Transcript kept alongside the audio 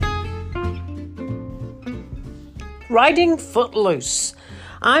Riding Footloose.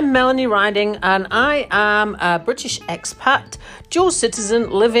 I'm Melanie Riding and I am a British expat, dual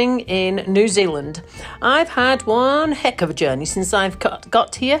citizen living in New Zealand. I've had one heck of a journey since I've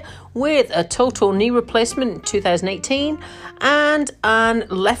got here, with a total knee replacement in 2018 and an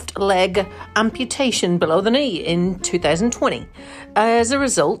left leg amputation below the knee in 2020 as a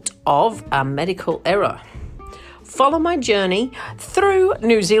result of a medical error. Follow my journey through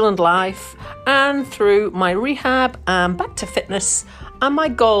New Zealand life and through my rehab and back to fitness and my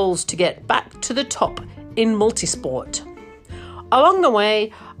goals to get back to the top in multisport. Along the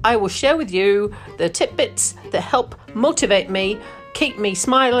way, I will share with you the tidbits that help motivate me, keep me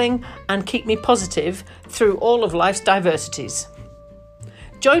smiling and keep me positive through all of life's diversities.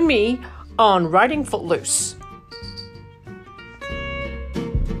 Join me on Riding Footloose.